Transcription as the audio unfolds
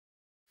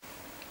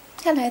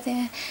Hello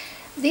there.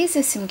 These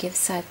are some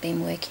gifts I've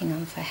been working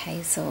on for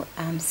Hazel.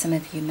 Some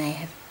of you may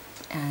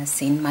have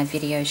seen my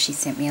video. She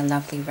sent me a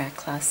lovely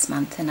rack last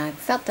month and I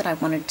felt that I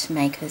wanted to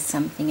make her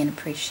something in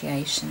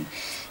appreciation.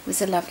 It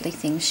was a lovely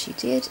thing she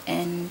did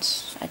and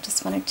I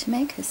just wanted to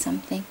make her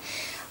something.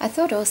 I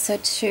thought also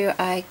too,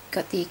 I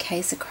got the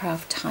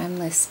Incompetech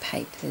Timeless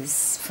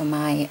papers for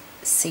my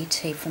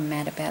CT from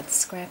Mad About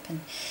Scrappin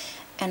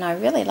and I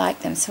really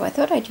like them, so I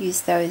thought I'd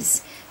use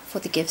those for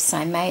the gifts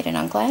I made, and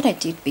I'm glad I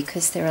did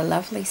because they're a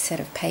lovely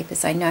set of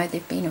papers. I know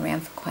they've been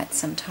around for quite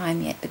some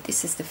time yet, but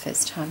this is the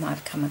first time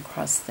I've come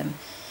across them.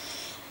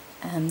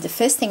 The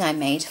first thing I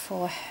made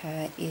for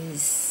her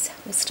is,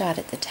 we'll start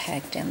at the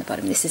tag down the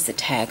bottom. This is the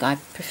tag. I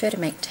prefer to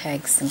make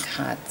tags than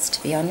cards,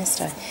 to be honest.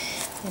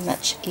 They're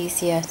much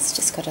easier. It's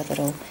just got a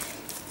little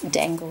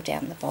dangle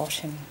down the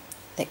bottom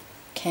that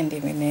can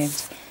be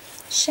removed.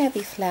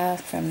 Shabby flower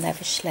from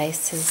Lavish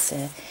Laces,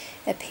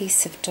 a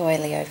piece of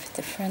doily over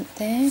the front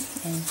there,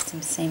 and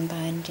some seam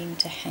binding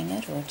to hang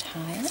it or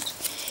tie it.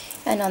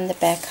 And on the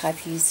back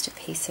I've used a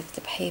piece of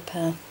the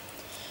paper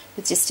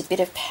with just a bit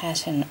of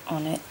pattern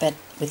on it, but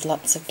with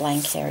lots of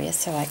blank area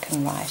so I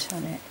can write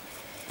on it.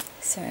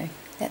 So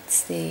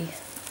that's the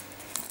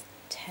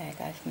tag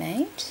I've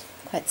made.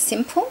 Quite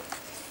simple.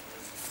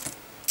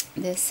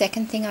 The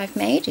second thing I've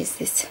made is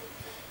this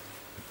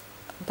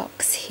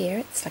box here.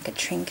 It's like a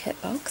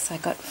trinket box I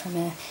got from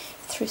a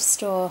thrift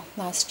store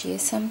last year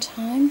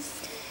sometime.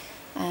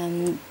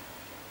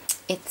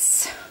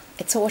 It's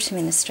autumn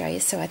in Australia,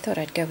 so I thought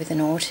I'd go with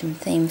an autumn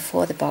theme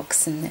for the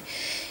box, and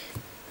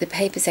the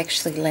papers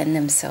actually lend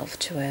themselves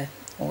to a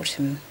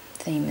autumn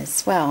theme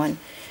as well. And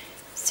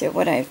so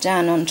what I've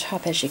done on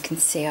top, as you can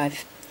see,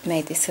 I've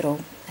made this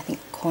little, I think,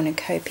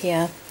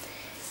 cornucopia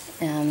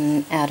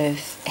out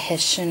of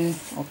hessian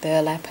or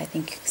burlap, I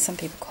think some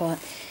people call it.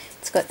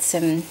 It's got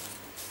some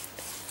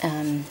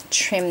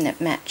trim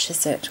that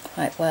matches it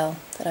quite well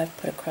that I've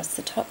put across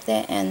the top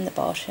there and the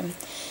bottom.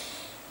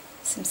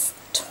 Some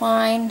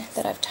twine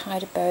that I've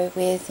tied a bow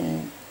with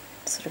and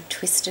sort of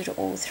twisted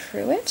all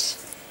through it.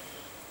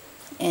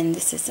 And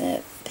this is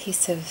a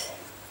piece of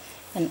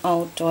an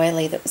old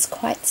doily that was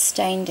quite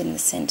stained in the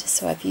centre,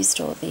 so I've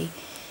used all the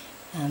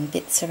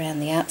bits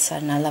around the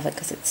outside, and I love it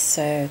because it's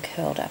so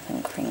curled up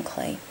and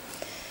crinkly.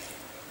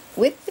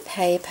 With the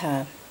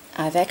paper,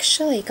 I've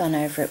actually gone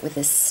over it with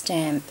a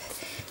stamp,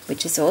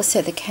 which is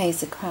also the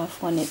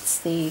Incompetech one. It's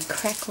the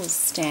Crackle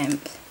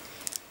stamp,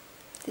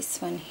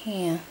 this one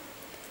here,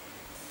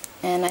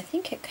 and I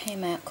think it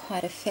came out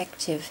quite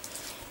effective.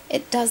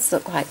 It does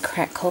look like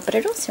crackle, but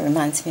it also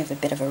reminds me of a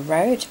bit of a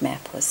road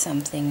map or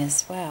something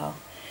as well.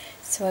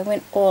 So I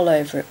went all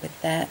over it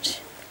with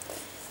that.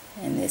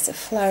 And there's a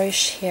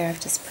flourish here. I've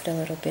just put a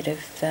little bit of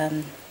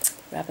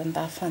rub and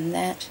buff on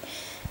that.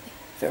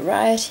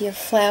 Variety of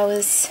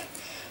flowers.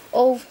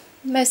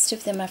 Most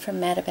of them are from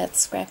Mad About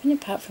Scrappin,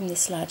 apart from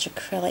this large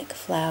acrylic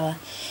flower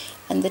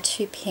and the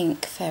two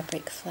pink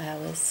fabric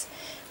flowers,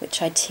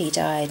 which I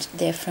tea-dyed.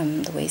 They're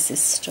from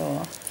Louise's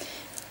store,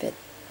 but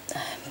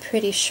I'm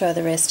pretty sure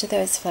the rest of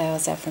those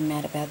flowers are from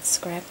Mad About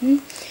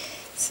Scrappin.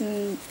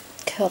 Some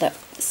curled up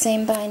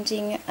seam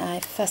binding. I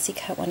fussy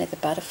cut one of the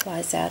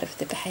butterflies out of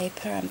the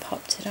paper and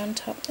popped it on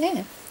top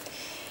there.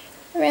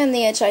 Around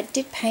the edge I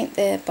did paint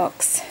the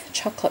box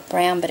chocolate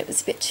brown, but it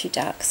was a bit too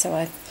dark, so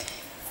I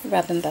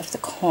rub and buff the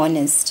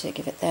corners to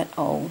give it that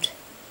old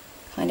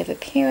kind of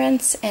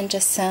appearance, and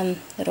just some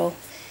little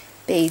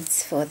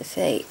beads for the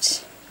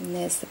feet. And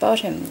there's the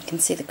bottom. You can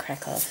see the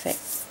crackle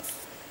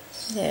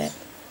effect there.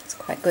 It's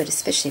quite good,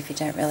 especially if you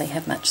don't really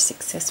have much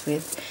success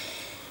with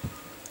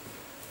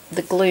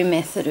the glue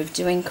method of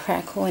doing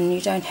crackle and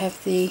you don't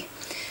have the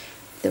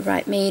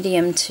right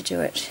medium to do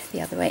it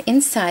the other way.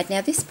 Inside,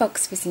 now this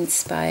box was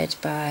inspired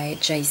by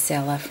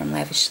Gisela from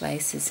Lavish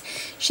Laces.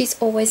 She's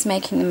always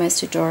making the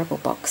most adorable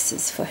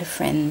boxes for her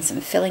friends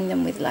and filling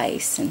them with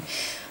lace, and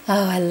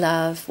oh, I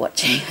love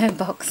watching her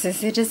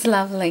boxes. They're just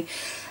lovely.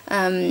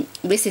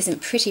 This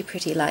isn't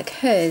pretty like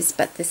hers,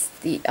 but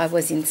I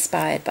was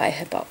inspired by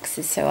her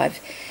boxes, so I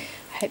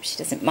hope she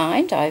doesn't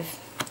mind. I've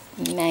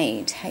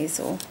made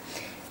Hazel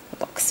a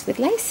box with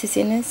laces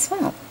in as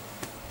well.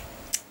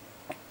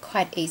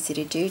 Quite easy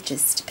to do,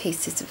 just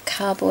pieces of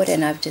cardboard,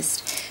 and I've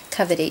just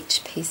covered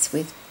each piece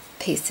with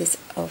pieces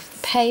of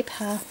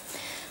paper.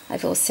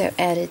 I've also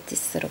added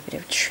this little bit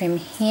of trim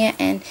here,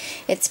 and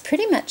it's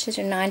pretty much at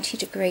a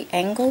 90-degree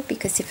angle,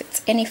 because if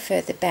it's any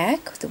further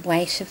back, the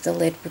weight of the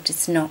lid will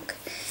just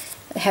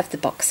have the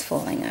box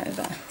falling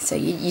over. So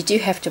you do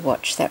have to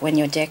watch that when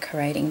you're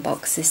decorating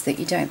boxes, that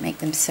you don't make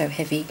them so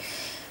heavy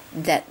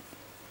that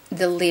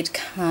the lid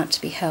can't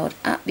be held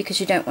up,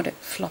 because you don't want it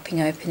flopping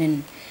open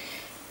and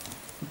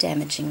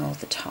damaging all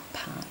the top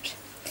part.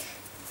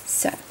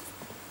 So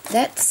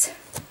that's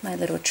my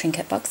little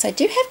trinket box. I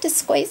do have to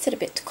squeeze it a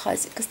bit to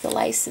close it because the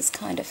laces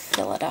kind of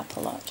fill it up a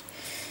lot.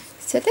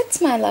 So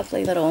that's my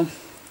lovely little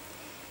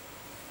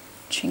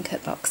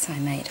trinket box I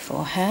made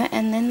for her.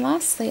 And then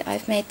lastly,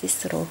 I've made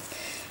this little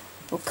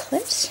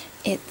booklet.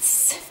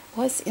 It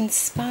was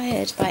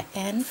inspired by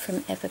Anne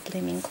from Ever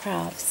Blooming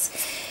Crafts.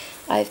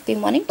 I've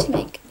been wanting to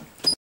make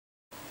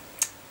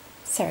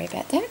sorry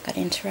about that, got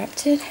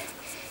interrupted.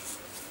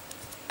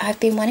 I've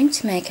been wanting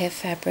to make a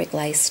fabric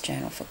lace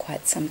journal for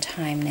quite some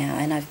time now,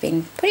 and I've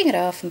been putting it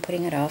off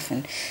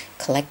and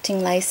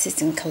collecting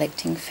laces and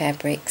collecting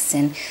fabrics,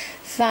 and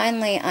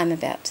finally I'm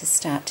about to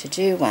start to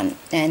do one.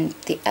 And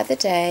the other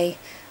day,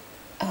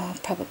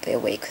 probably a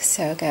week or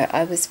so ago,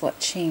 I was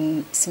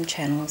watching some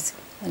channels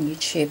on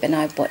YouTube, and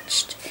I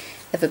watched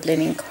Ever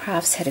Blooming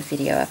Crafts had a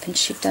video up, and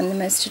she'd done the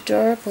most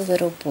adorable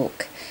little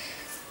book.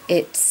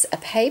 It's a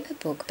paper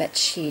book, but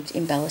she'd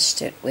embellished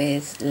it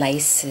with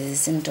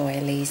laces and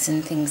doilies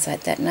and things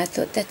like that, and I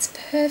thought, that's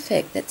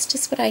perfect, that's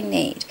just what I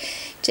need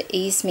to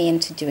ease me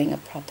into doing a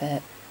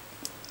proper,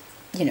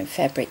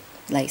 fabric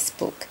lace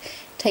book.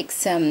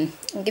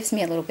 It gives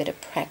me a little bit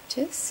of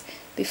practice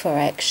before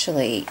I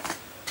actually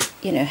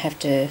have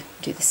to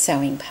do the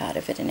sewing part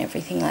of it and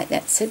everything like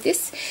that. So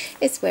this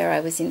is where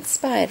I was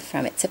inspired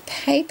from. It's a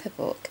paper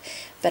book,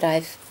 but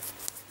I've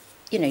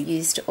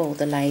used all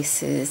the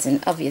laces,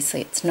 and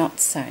obviously it's not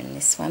sewn,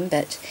 this one,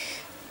 but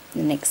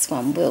the next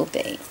one will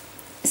be.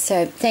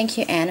 So thank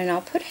you, Anne, and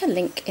I'll put her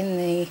link in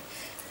the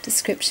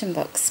description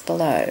box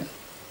below.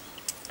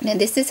 Now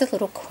this is a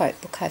little quote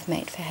book I've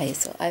made for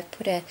Hazel. I've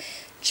put a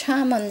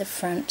charm on the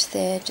front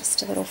there,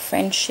 just a little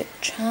friendship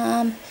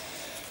charm.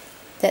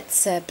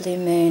 That's a Blue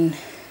Moon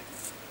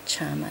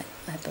charm,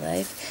 I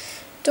believe.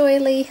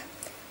 Doily,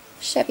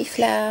 shabby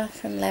flower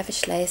from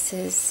Lavish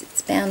Laces.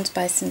 It's bound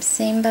by some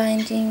seam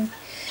binding.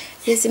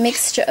 There's a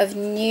mixture of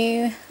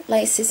new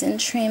laces and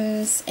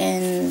trims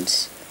and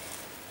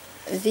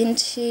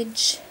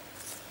vintage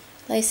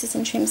laces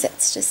and trims.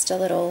 That's just a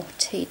little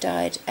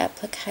tea-dyed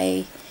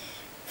applique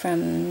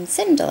from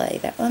Zendelay,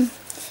 that one.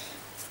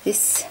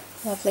 This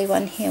lovely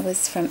one here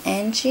was from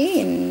Angie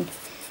in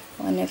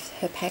one of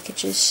her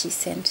packages she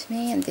sent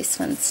me, and this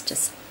one's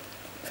just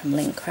from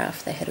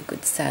Lincraft. They had a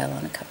good sale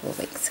on a couple of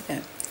weeks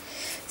ago.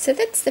 So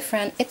that's the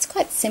front. It's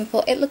quite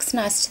simple. It looks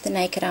nice to the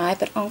naked eye,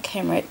 but on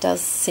camera it does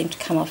seem to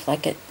come off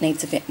like it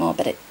needs a bit more,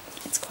 but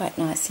it's quite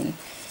nice in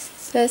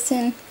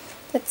person.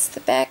 That's the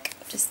back,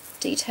 just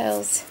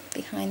details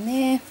behind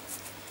there.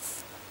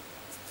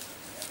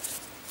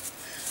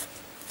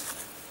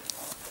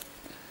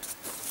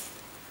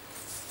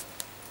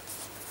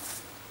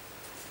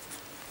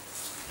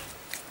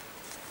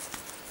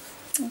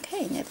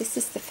 Okay, now this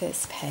is the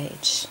first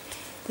page.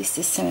 This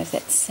is some of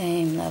that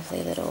same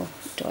lovely little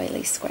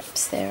doily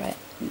scraps there. I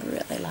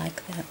really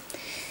like that.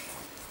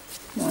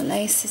 More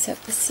laces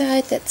up the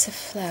side. That's a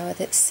flower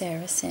that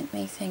Sarah sent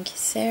me. Thank you,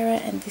 Sarah.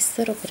 And this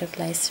little bit of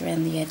lace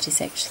around the edge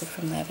is actually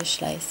from Lavish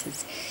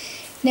Laces.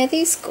 Now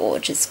these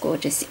gorgeous,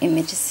 gorgeous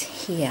images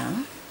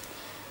here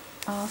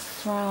are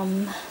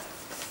from,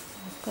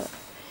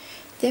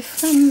 they're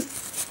from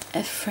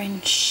a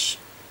French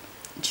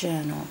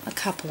journal, a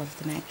couple of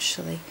them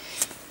actually.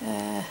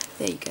 There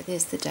you go,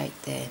 there's the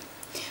date there.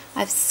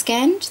 I've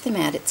scanned them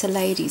out. It's a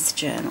ladies'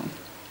 journal.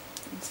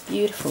 It's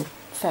beautiful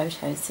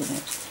photos in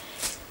it.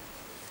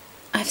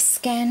 I've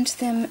scanned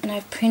them and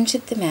I've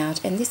printed them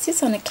out, and this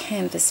is on a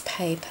canvas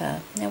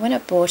paper. Now when I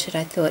bought it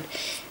I thought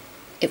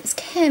it was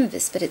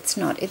canvas, but it's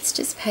not. It's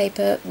just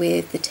paper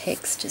with the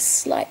texture,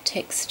 slight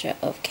texture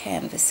of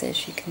canvas,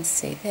 as you can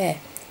see there,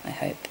 I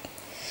hope.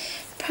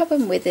 The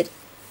problem with it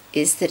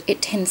is that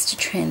it tends to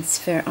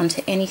transfer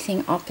onto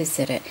anything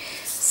opposite it.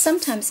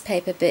 Sometimes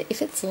paper, but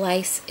if it's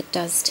lace it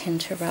does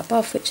tend to rub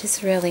off, which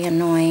is really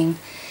annoying,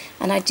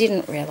 and I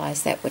didn't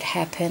realize that would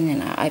happen,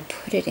 and I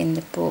put it in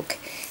the book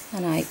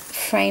and I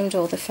framed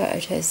all the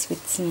photos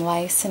with some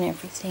lace and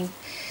everything.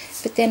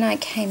 But then I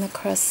came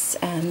across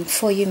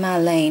For You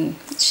Marlene.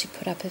 She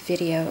put up a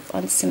video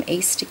on some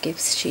Easter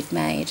gifts she'd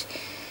made,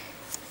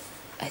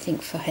 I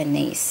think for her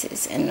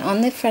nieces, and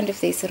on the front of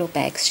these little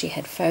bags she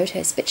had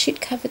photos, but she'd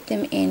covered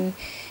them in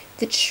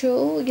the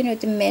tulle,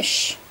 the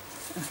mesh.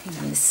 Oh, hang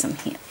on, there's some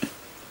here.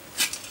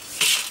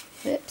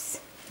 Oops.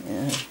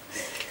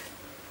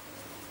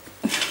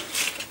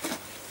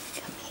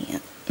 Come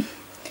here.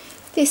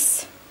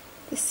 This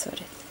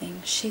sort of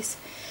thing.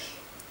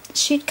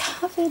 She'd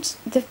covered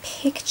the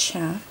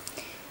picture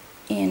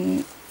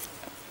in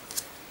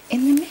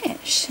the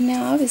mesh.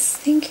 Now I was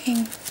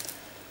thinking,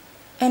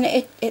 and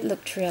it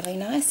looked really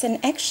nice,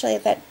 and actually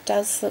that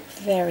does look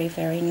very,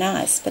 very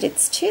nice, but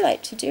it's too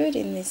late to do it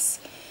in this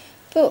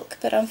book.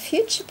 But on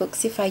future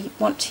books, if I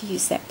want to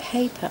use that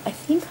paper, I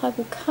think I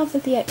will cover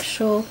the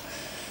actual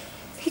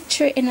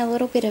picture in a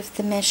little bit of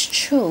the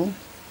mesh tulle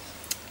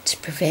to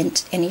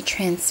prevent any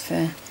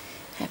transfer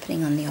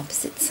happening on the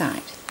opposite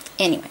side.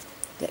 Anyway,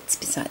 that's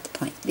beside the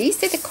point.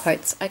 These are the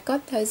quotes. I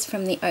got those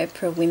from the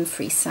Oprah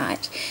Winfrey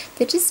site.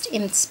 They're just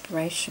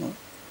inspirational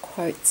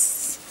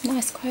quotes,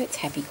 nice quotes,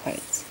 happy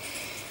quotes.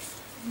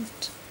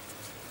 And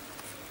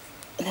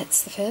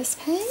that's the first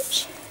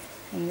page,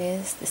 and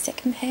there's the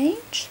second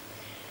page.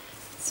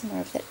 Some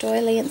more of that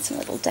doily and some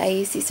little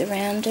daisies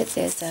around it.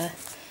 There's a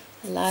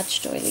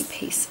large doily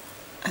piece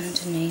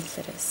underneath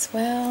it as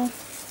well.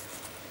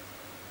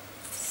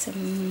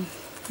 Some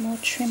more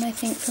trim, I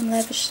think, from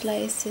Lavish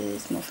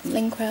Laces, more from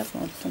Lincraft,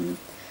 more from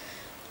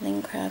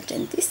Lincraft,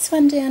 and this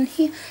one down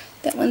here,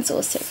 that one's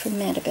also from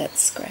Mad About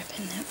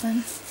Scrappin, that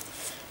one.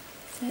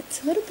 So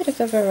it's a little bit of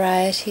a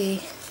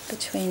variety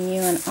between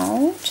new and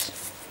old.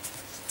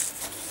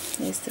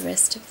 There's the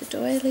rest of the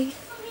doily.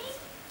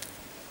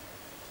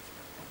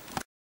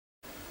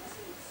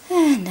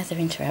 Another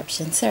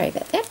interruption, sorry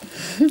about that.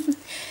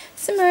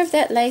 Some more of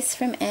that lace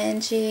from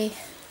Angie.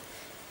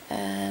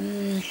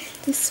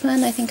 This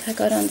one I think I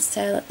got on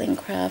sale at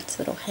Lincraft,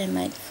 little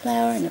handmade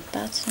flower and a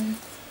button.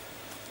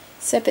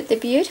 So, but they're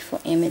beautiful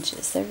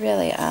images, they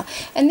really are.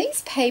 And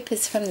these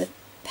papers from the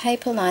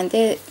paper line,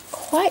 they're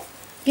quite,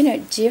 you know,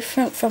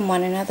 different from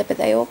one another, but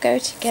they all go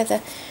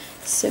together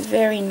so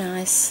very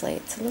nicely.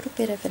 It's a little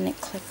bit of an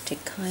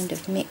eclectic kind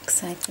of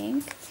mix, I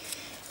think.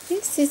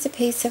 This is a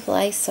piece of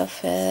lace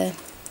off a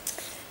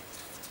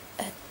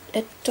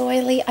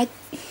doily.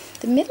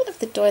 The middle of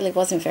the doily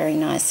wasn't very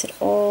nice at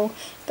all,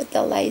 but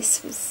the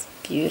lace was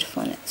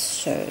beautiful and it's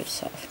so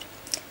soft.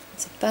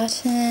 It's a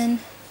button,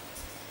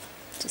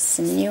 just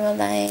some newer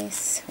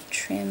lace or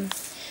trim.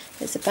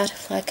 There's a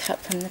butterfly cut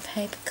from the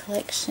paper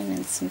collection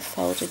and some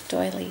folded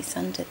doilies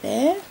under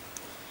there.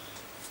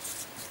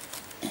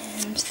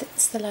 And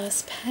that's the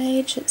last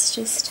page. It's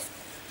just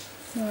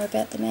more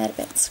about the Mad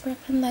About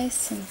Scrappin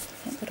lace and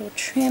that little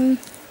trim.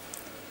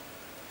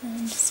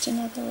 And just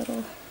another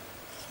little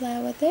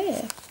flower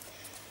there.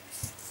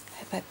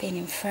 I hope I've been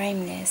in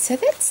frame there. So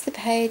that's the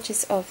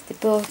pages of the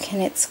book,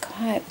 and it's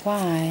quite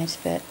wide,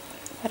 but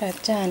what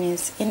I've done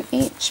is in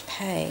each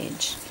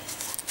page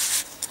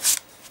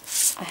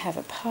I have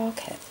a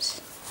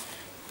pocket,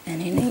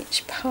 and in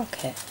each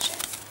pocket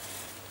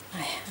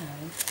I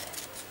have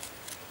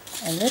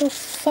a little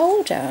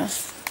folder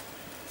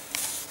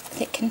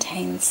that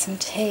contains some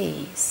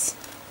teas,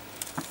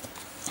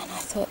 and I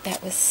thought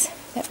that was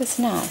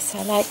nice.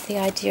 I like the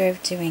idea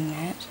of doing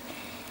that.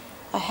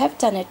 I have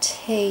done a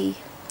tea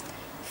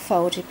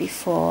folder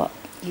before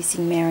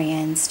using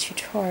Marianne's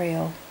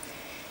tutorial,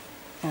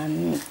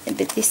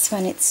 but this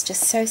one, it's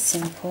just so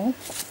simple.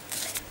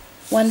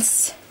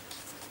 Once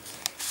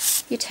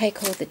you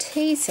take all the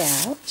teas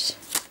out,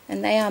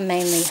 and they are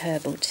mainly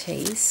herbal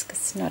teas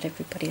because not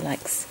everybody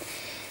likes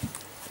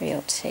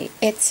real tea.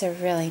 It's a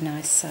really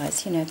nice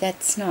size, you know,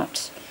 that's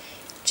not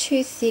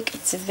too thick,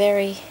 it's a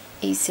very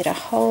easy to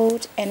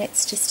hold, and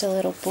it's just a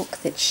little book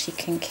that she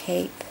can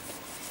keep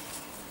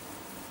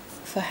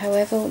for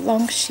however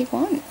long she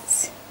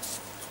wants.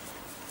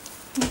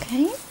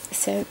 Okay,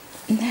 so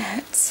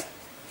that's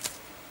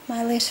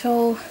my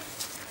little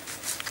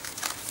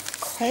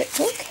quote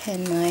book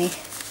and my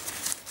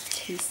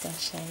tea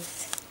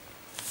sachets.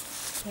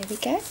 There we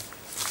go.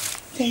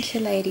 Thank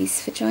you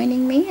ladies for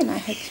joining me, and I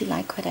hope you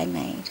like what I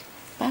made.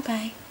 Bye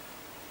bye.